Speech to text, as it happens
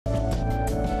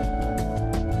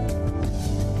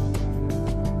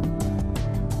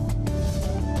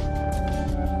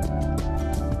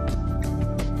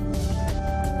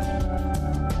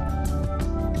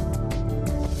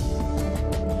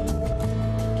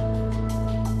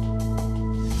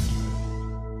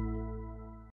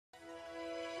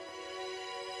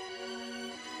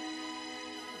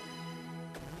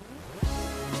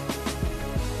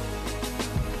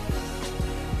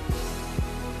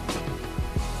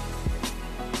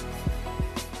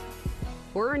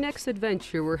For our next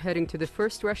adventure, we're heading to the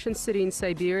first Russian city in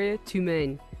Syberia,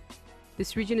 Tyumen.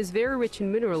 This region is very rich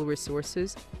in mineral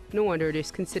resources. No wonder it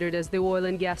is considered as the oil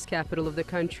and gas capital of the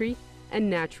country, and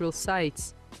natural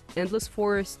sights. Endless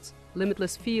forests,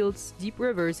 limitless fields, deep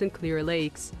rivers, and clear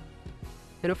lakes.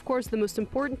 And of course, the most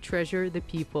important treasure, the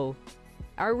people.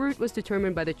 Our route was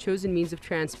determined by the chosen means of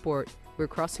transport. We're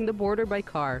crossing the border by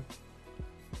car.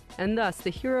 And thus, the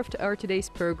hero of our today's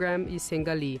program is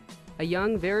Yesengali, a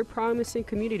young, very promising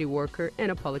community worker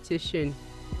and a politician.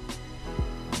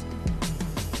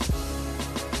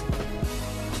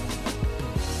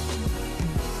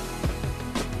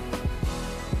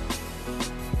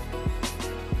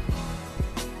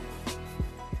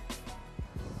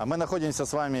 Мы находимся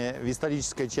с вами в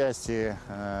исторической части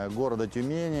города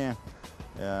Тюмени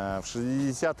в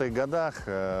 60-х годах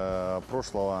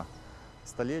прошлого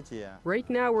столетия. Right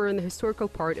now we're in the historical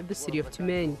part of the city of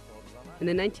Tyumen. In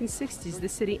the 1960s, the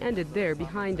city ended there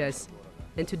behind us.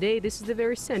 And today, this is the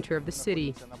very center of the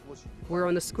city. We're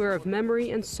on the square of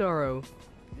memory and sorrow.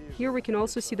 Here we can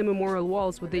also see the memorial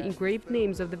walls with the engraved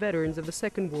names of the veterans of the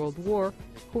Second World War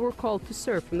who were called to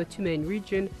serve from the Tyumen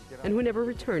region and who never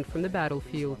returned from the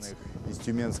battlefields. Из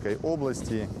Тюменской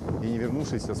области и не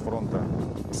вернувшиеся с фронта.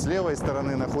 С левой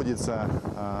стороны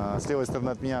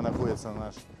от меня находится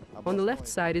наш. On the left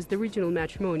side is the regional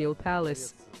matrimonial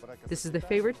palace. This is the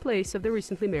favorite place of the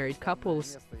recently married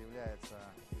couples.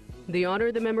 They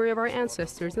honor the memory of our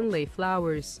ancestors and lay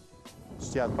flowers.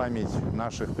 Чтят память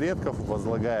наших предков,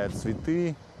 возлагают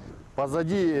цветы.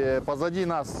 Позади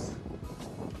нас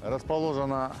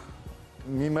расположен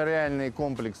мемориальный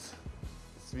комплекс.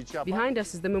 Behind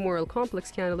us is the Memorial Complex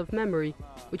Candle of Memory,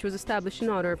 which was established in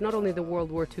honor of not only the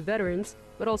World War II veterans,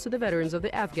 but also the veterans of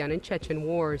the Afghan and Chechen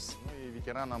wars.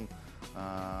 Ветеранам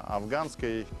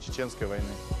афганской, чеченской войны.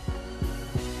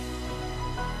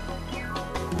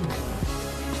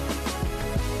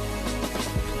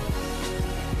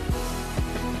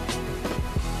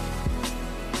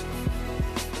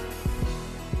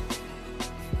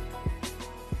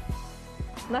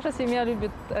 Наша семья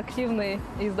любит активный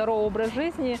и здоровый образ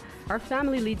жизни. Our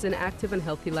family leads an active and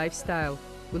healthy lifestyle.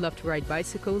 We love to ride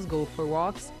bicycles, go for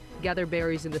walks, gather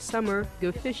berries in the summer,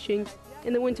 go fishing.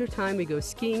 In the winter time, we go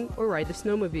skiing or ride the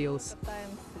snowmobiles.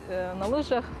 Катаемся на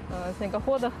лыжах,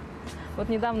 снегоходах. Вот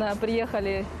недавно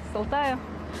приехали с Алтая,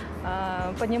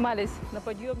 поднимались на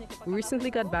подъемнике. We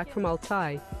recently got back from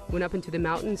Altai, went up into the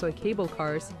mountains on cable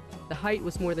cars. The height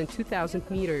was more than 2,000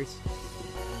 meters.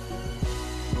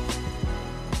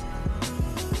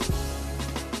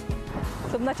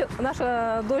 Чтобы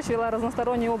наша дочь вела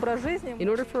разносторонний образ жизни. In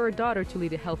order for our daughter to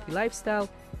lead a healthy lifestyle,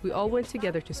 we all went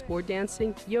together to sport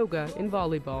dancing, yoga, and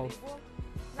volleyball.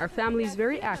 Our family is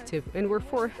very active and we're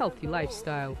for a healthy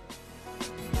lifestyle.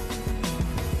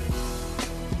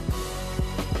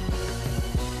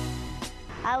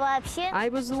 I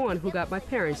was the one who got my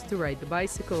parents to ride the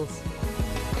bicycles.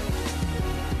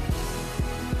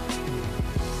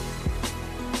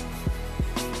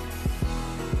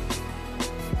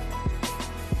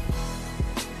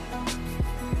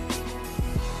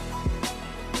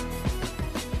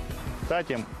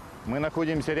 Кстати, мы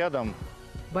находимся рядом.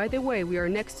 By the way, we are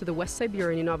next to the West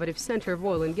Siberian Innovative Center of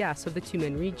Oil and Gas of the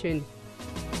Tyumen region.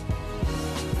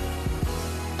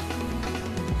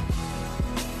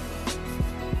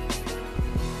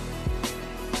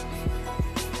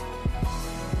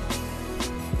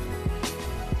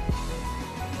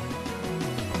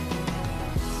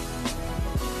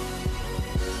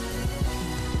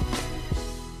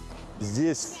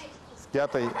 Здесь, в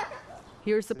 5-й.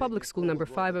 Here's the public school number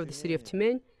 5 of the city of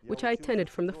Tyumen, which I attended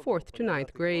from the 4th to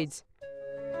 9th grades.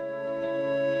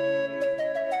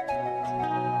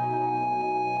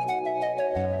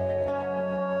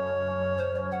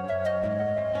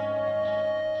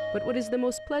 But what is the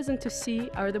most pleasant to see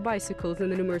are the bicycles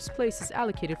and the numerous places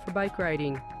allocated for bike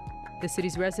riding. The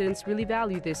city's residents really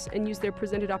value this and use their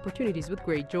presented opportunities with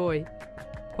great joy.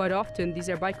 Quite often, these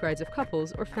are bike rides of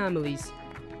couples or families.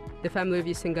 The family of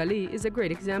Yesengali is a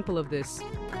great example of this.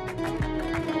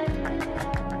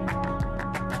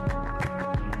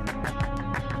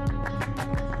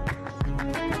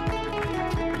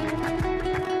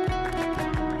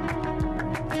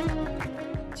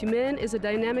 Tyumen is a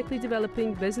dynamically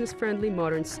developing, business-friendly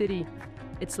modern city.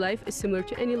 Its life is similar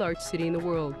to any large city in the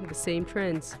world, with the same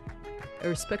trends. A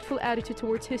respectful attitude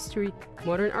towards history,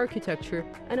 modern architecture,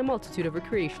 and a multitude of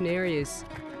recreation areas.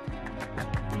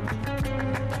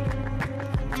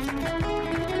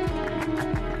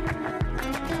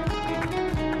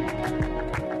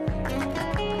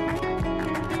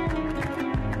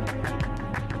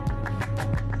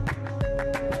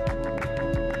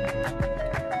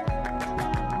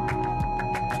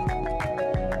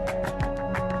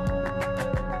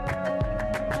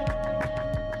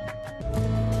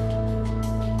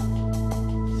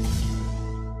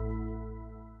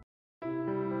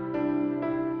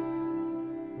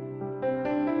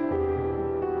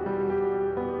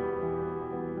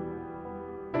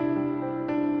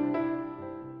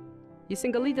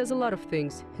 Yesengali does a lot of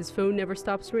things. His phone never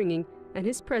stops ringing, and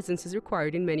his presence is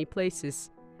required in many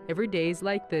places. Every day is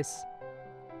like this.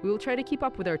 We will try to keep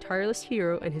up with our tireless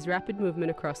hero and his rapid movement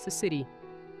across the city.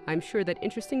 I'm sure that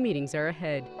interesting meetings are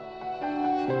ahead.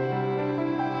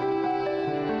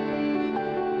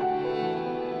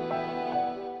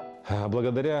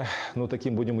 Благодаря,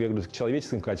 таким, будем говорить,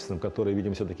 человеческим качествам, которые,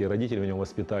 видимо, все-таки родители в нем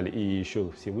воспитали, и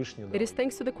еще Всевышний. It is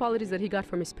thanks to the qualities that he got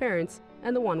from his parents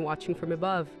and the one watching from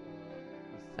above.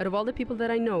 Out of all the people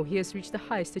that I know, he has reached the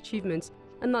highest achievements,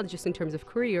 and not just in terms of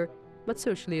career, but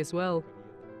socially as well.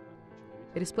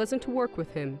 It is pleasant to work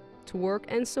with him. To work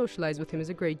and socialize with him is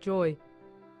a great joy.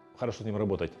 Хорошо с ним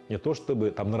работать. Не то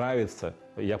чтобы там нравится,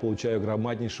 я получаю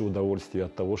громаднейшее удовольствие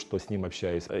от того, что с ним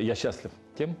общаюсь. Я счастлив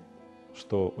тем,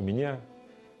 что у меня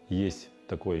есть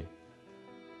такой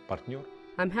партнер.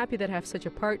 I'm happy that I have such a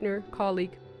partner,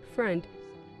 colleague, friend,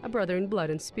 a brother in blood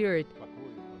and spirit.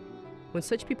 When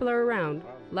such people are around,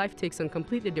 life takes on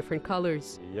completely different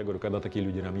colors. Я говорю, когда такие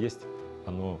люди рядом есть,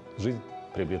 жизнь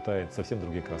приобретает совсем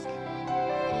другие краски.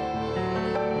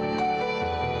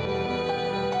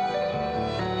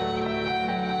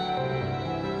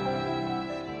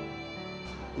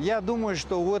 Я думаю,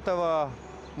 что у этого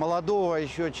молодого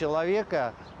еще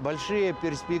человека большие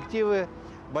перспективы,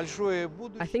 большое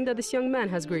будущее. I think that this young man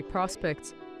has great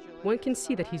prospects. One can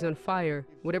see that he's on fire.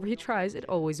 Whatever he tries, it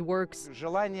always works.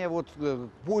 Желание к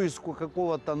поиску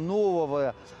какого-то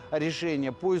нового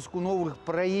решения, поиску новых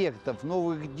проектов,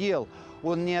 новых дел.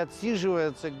 Он не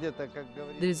отсиживается где-то, как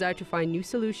говорится. The desire to find new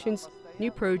solutions, new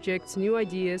projects, new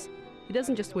ideas. He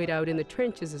doesn't just wait out in the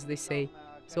trenches, as they say.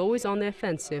 He's always on the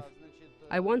offensive.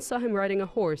 I once saw him riding a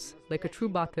horse, like a true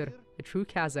Batyr, a true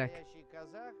Kazakh.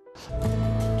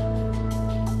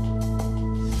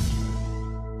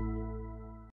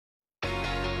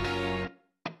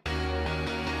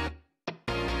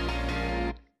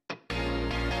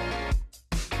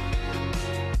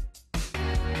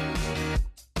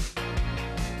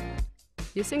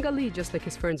 Yesengali, just like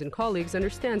his friends and colleagues,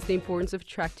 understands the importance of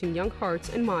attracting young hearts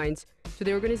and minds to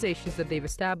the organizations that they've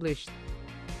established.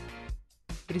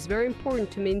 It is very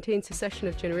important to maintain succession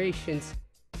of generations,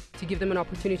 to give them an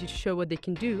opportunity to show what they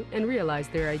can do and realize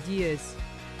their ideas.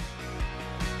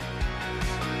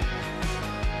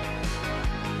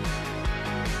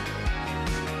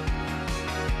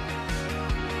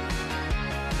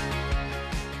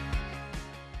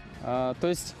 То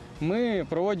есть мы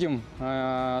проводим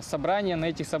собрания, на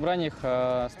этих собраниях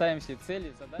ставим себе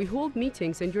цели, задачи. We hold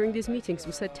meetings, and during these meetings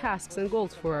we set tasks and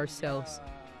goals for ourselves.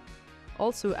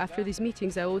 Also, after these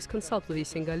meetings, I always consult with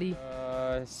Yesengali.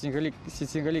 С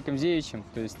Yesengali Камзеевичем,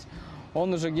 то есть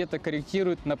он уже где-то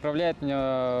корректирует, направляет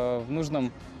меня в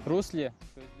нужном русле.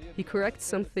 He corrects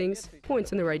some things,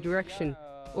 points in the right direction.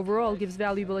 Overall, gives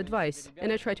valuable advice,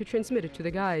 and I try to transmit it to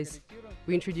the guys.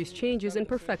 We introduce changes and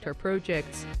perfect our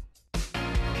projects.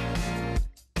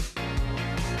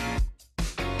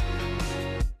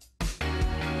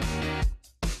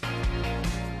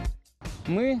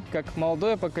 Мы, как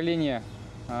молодое поколение,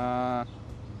 так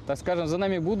скажем, за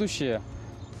нами будущее.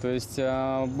 То есть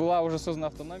была уже создана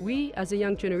автономия. We, as a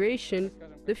young generation,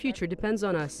 the future depends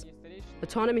on us.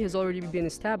 Autonomy has already been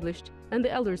established, and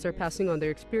the elders are passing on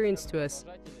their experience to us.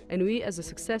 And we, as the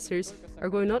successors, are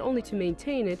going not only to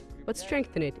maintain it, but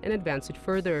strengthen it and advance it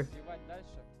further.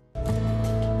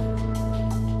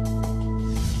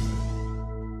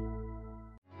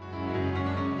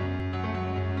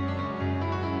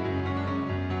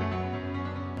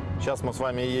 Сейчас мы с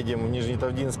вами едем в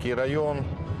Нижнетавдинский район.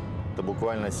 Это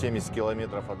буквально 70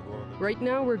 километров от города. Right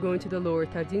now we're going to the lower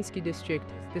Tavdinsky district.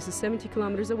 This is 70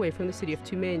 kilometers away from the city of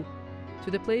Tyumen, to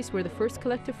the place where the first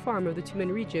collective farm of the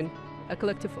Tyumen region, a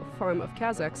collective farm of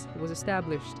Kazakhs, was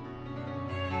established.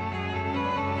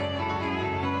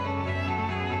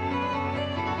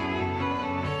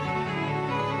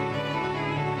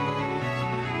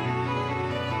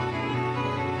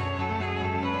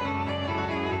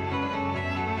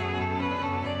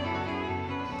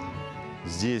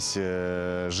 Здесь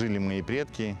жили мои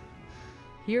предки.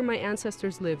 Here my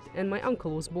ancestors lived, and my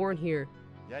uncle was born here.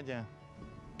 Дядя.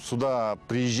 Сюда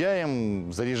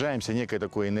приезжаем, заряжаемся некой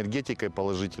такой энергетикой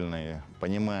положительной.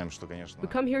 Понимаем, что, конечно... We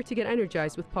come here to get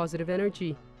energized with positive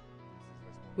energy.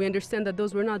 We understand that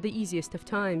those were not the easiest of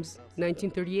times,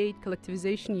 1938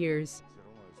 collectivization years.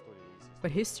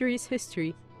 But history is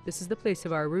history. This is the place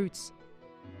of our roots.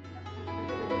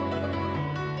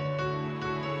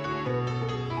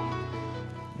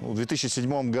 В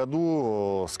 2007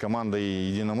 году с командой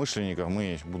единомышленников,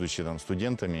 мы, будучи там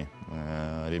студентами,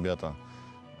 ребята...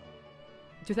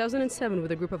 In 2007,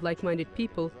 with a group of like-minded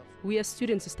people, we as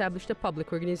students established a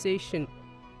public organization.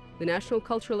 the national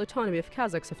cultural autonomy of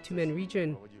Kazakhs of Tyumen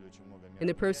region. In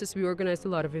the process, we organized a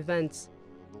lot of events.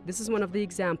 This is one of the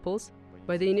examples.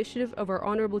 By the initiative of our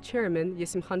honorable chairman,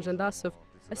 Yesimkhan Jandasov,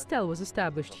 a stele was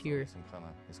established here.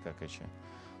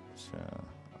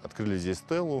 Открыли здесь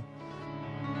стелу.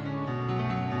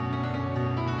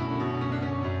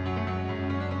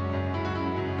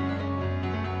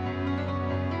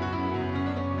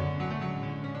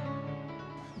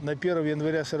 На 1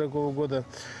 января 1940 года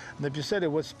написали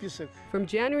вот список. From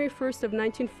January 1st of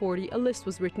 1940, a list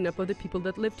was written up of the people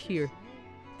that lived here.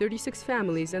 36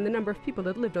 families and the number of people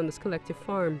that lived on this collective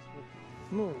farm.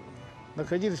 Ну,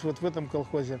 находились вот в этом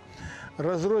колхозе.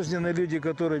 Разрозненные люди,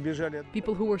 которые бежали от...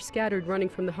 People who were scattered running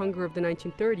from the hunger of the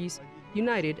 1930s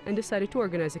united and decided to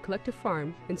organize a collective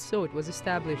farm, and so it was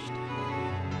established.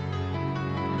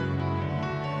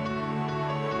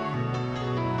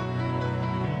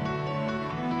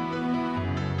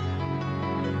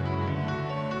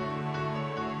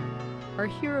 Our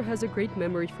hero has a great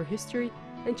memory for history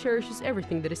and cherishes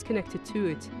everything that is connected to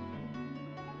it.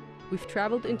 We've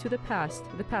traveled into the past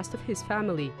of his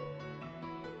family.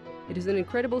 It is an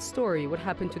incredible story what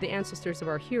happened to the ancestors of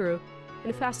our hero,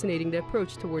 and fascinating the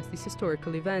approach towards these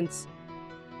historical events.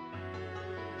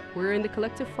 We're in the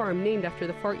collective farm named after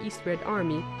the Far East Red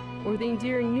Army, or the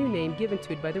endearing new name given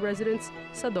to it by the residents,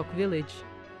 Sadok village.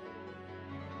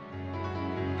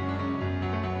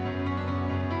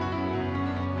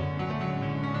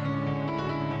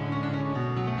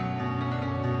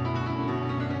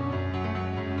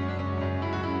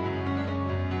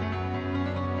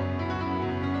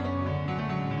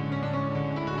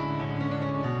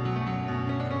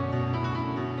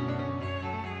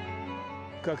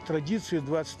 Как традицию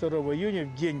 22 июня,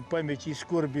 в День памяти и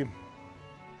скорби.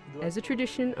 As a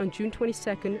tradition, on June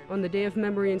 22nd, on the Day of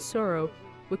Memory and Sorrow,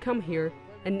 we come here,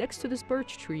 and next to this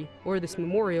birch tree, or this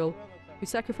memorial, we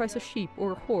sacrifice a sheep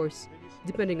or a horse,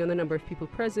 depending on the number of people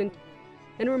present,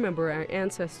 and remember our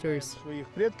ancestors. Своих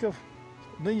предков.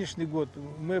 Нынешний год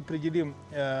мы определим,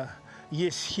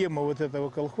 есть схема вот этого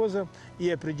колхоза, и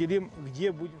определим,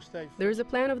 где будем ставить. There is a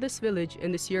plan of this village,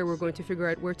 and this year we're going to figure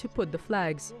out where to put the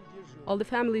flags. All the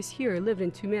families here lived in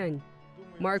Tyumen.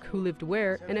 Mark who lived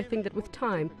where, and I think that with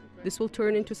time, this will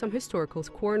turn into some historical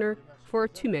corner for our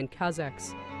Tyumen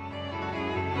Kazakhs.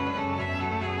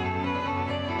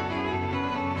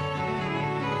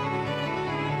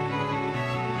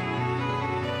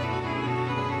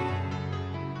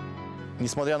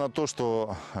 Несмотря на то,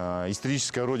 что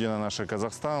историческая родина наша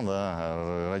Казахстан,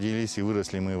 да, родились и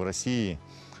выросли мы в России,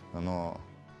 но...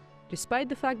 Despite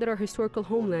the fact that our historical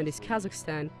homeland is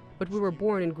Kazakhstan, but we were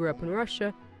born and grew up in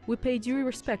Russia, we pay due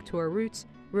respect to our roots,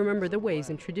 remember the ways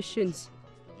and traditions.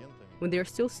 When they are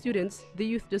still students, the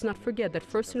youth does not forget that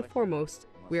first and foremost,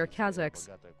 we are Kazakhs,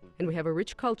 and we have a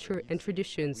rich culture and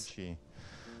traditions.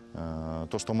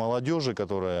 То, что молодежи,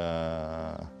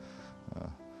 которая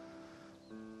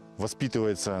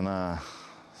воспитывается на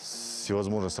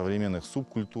всевозможных современных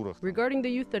субкультурах. Regarding the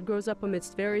youth that grows up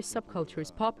amidst various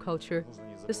subcultures, pop culture,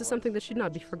 this is something that should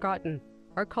not be forgotten.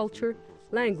 Our culture,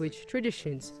 language,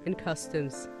 traditions, and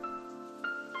customs.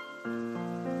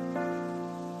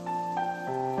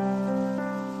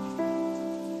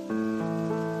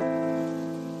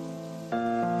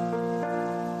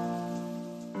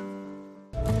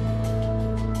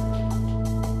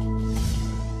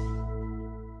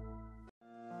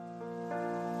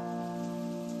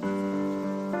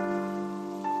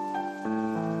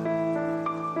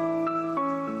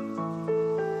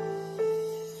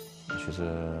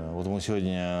 Вот мы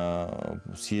сегодня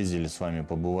съездили с вами,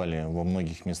 побывали во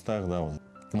многих местах, да,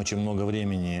 очень много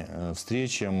времени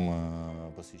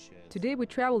встречам посвящается. Today we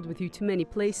traveled with you to many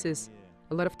places.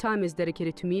 A lot of time is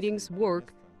dedicated to meetings,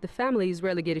 work. The family is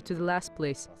relegated to the last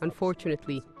place,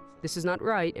 unfortunately. This is not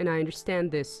right, and I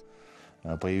understand this.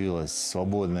 Появилось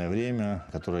свободное время,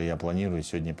 которое я планирую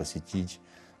сегодня посвятить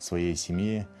своей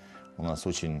семье. У нас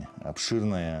очень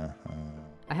обширная.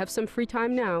 I have some free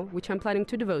time now, which I'm planning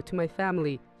to devote to my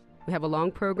family. We have a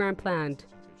long program planned.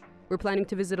 We're planning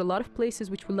to visit a lot of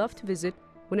places which we love to visit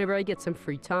whenever I get some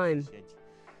free time.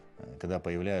 Когда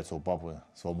появляется у папы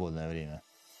свободное время.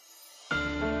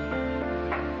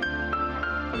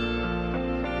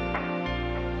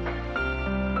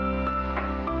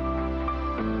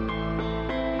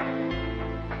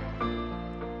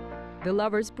 The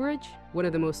Lovers' Bridge, one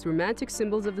of the most romantic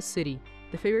symbols of the city,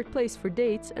 the favorite place for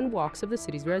dates and walks of the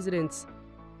city's residents.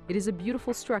 It is a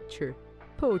beautiful structure,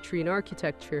 poetry and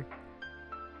architecture.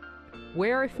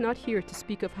 Where if not here to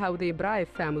speak of how the Ibrayev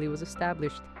family was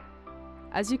established?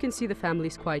 As you can see, the family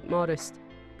is quite modest,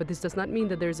 but this does not mean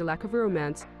that there is a lack of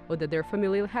romance or that their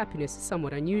familial happiness is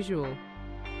somewhat unusual.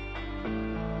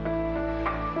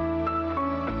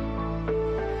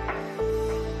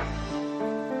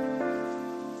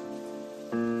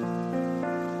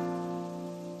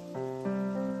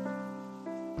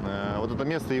 Вот это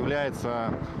место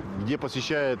является, где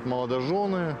посещают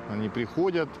молодожены, они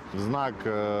приходят в знак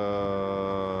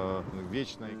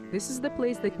вечной. This is the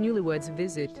place that newlyweds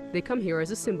visit. They come here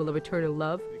as a symbol of eternal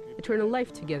love, eternal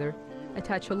life together,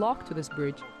 attach a lock to this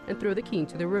bridge, and throw the key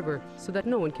into the river so that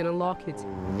no one can unlock it.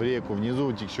 В реку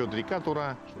внизу течет река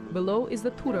Тура. Below is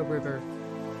the Tura River.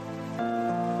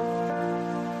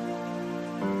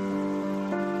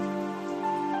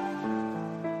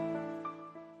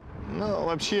 Ну,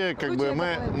 вообще, как бы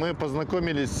мы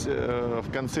познакомились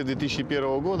в конце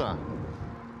 2001 года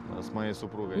с моей We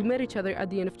супругой. met each other at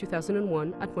the end of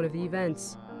 2001 at one of the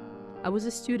events. I was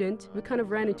a student, we kind of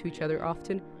ran into each other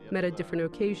often, met at different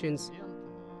occasions.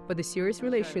 But the serious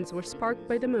relations were sparked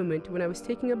by the moment when I was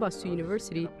taking a bus to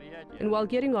university, and while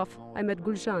getting off, I met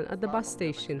Guljan at the bus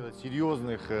station.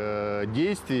 Серьезных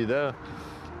действий, да,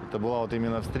 это была вот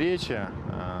именно встреча,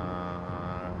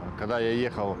 когда я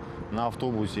ехал на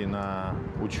автобусе на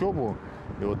учебу,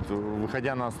 и вот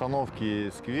выходя на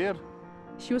остановке сквер.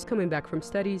 She was coming back from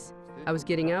studies, I was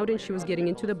getting out and she was getting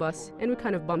into the bus, and we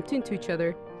kind of bumped into each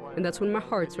other, and that's when my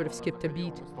heart sort of skipped a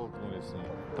beat. Столкнулись с ней.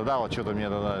 Тогда вот что-то мне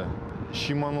тогда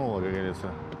щемануло, как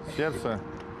говорится, сердце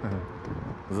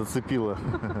зацепило.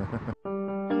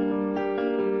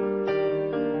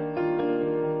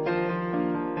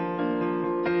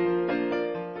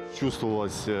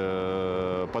 Чувствовалась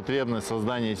потребность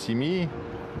создания семьи,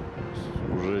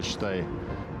 уже, считай,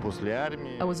 после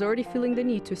армии. I was already feeling the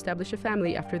need to establish a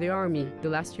family after the army, the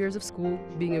last years of school,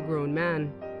 being a grown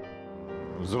man.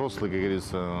 Взрослый, как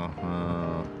говорится,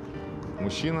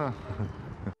 мужчина.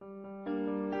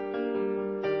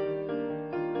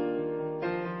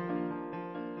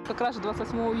 Как раз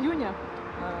 28 июня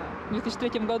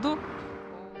 2003 году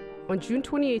On June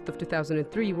 28th of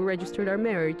 2003, we registered our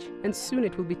marriage, and soon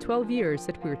it will be 12 years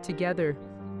that we're together.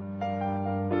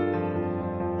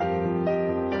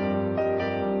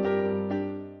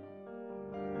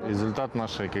 Результат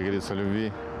нашей, как говорится,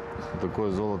 любви, такое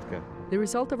золотко. The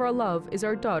result of our love is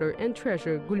our daughter and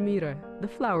treasure, Gulmira, the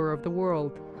flower of the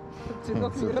world.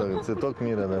 Цветок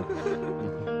мира, да.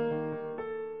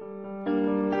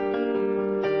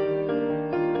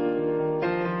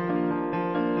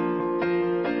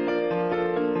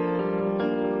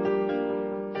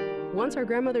 Once our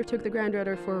grandmother took the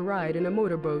granddaughter for a ride in a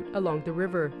motorboat along the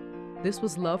river. This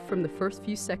was love from the first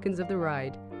few seconds of the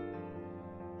ride.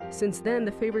 Since then,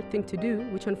 the favorite thing to do,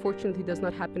 which unfortunately does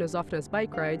not happen as often as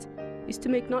bike rides, is to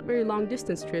make not very long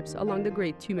distance trips along the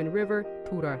great Tyumen river,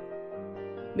 Tura.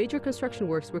 Major construction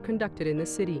works were conducted in the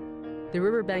city. The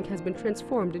riverbank has been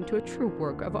transformed into a true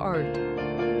work of art.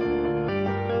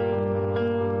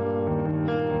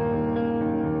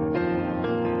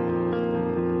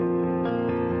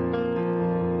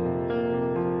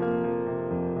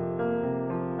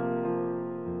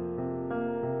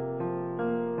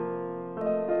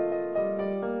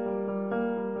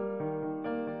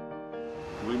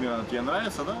 Тебе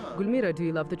нравится, да? Gulmira, do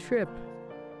you love the trip?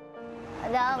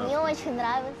 Да, мне очень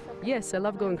нравится. Yes, I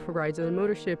love going for rides on a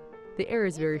motorship. The air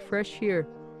is very fresh here.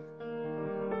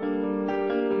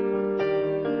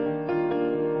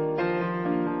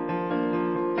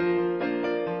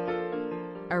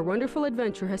 Our wonderful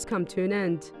adventure has come to an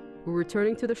end. We're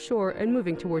returning to the shore and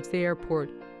moving towards the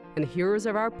airport. And the heroes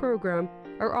of our program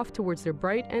are off towards their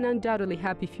bright and undoubtedly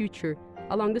happy future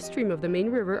along the stream of the main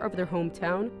river of their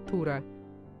hometown, Tura.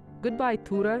 Goodbye,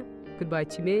 Tura. Goodbye,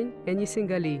 Tyumen and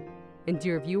Yesengali. And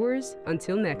dear viewers,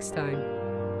 until next time.